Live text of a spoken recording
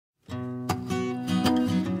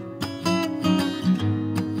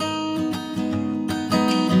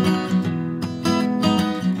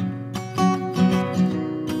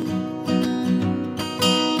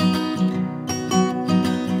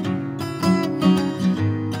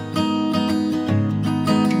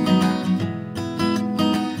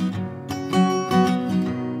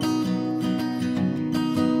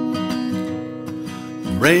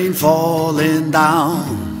rain falling down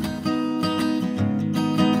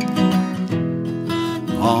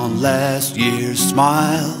on last year's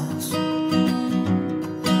smiles.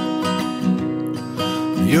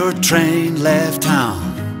 Your train left town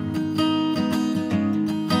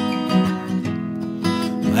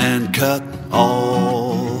and cut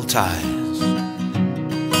all ties.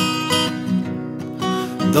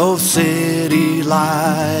 Those city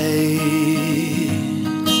lights,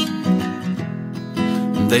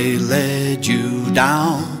 they led you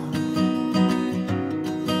down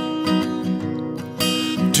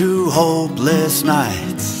to hopeless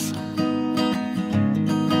nights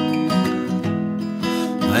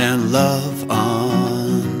and love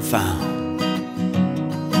unfound.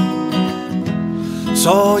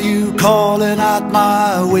 Saw you calling at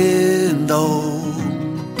my window,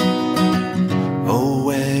 oh,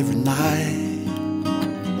 every night.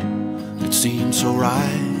 It seemed so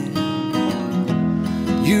right.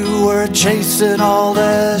 You were chasing all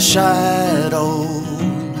the shadows,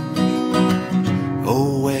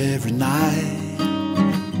 oh, every night.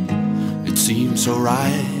 It seemed so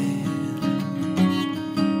right.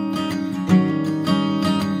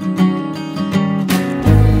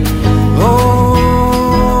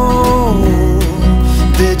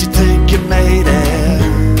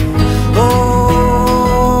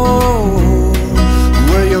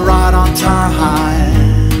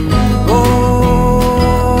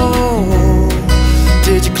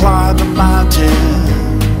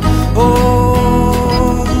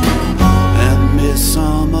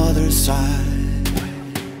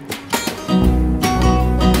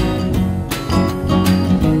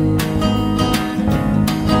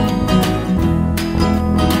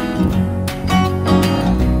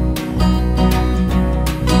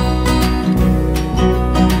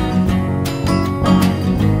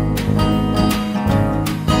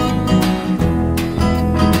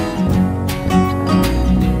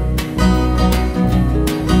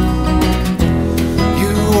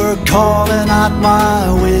 Calling at my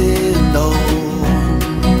window,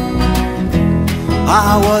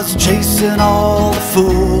 I was chasing all the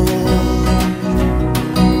fools.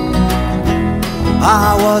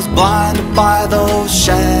 I was blinded by those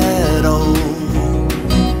shadows,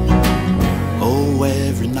 oh,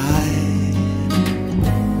 every night.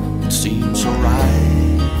 It seemed so right.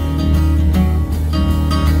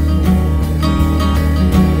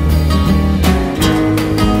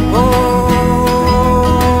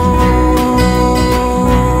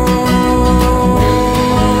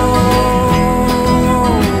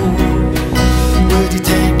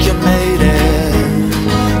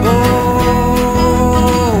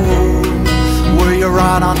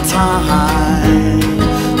 Time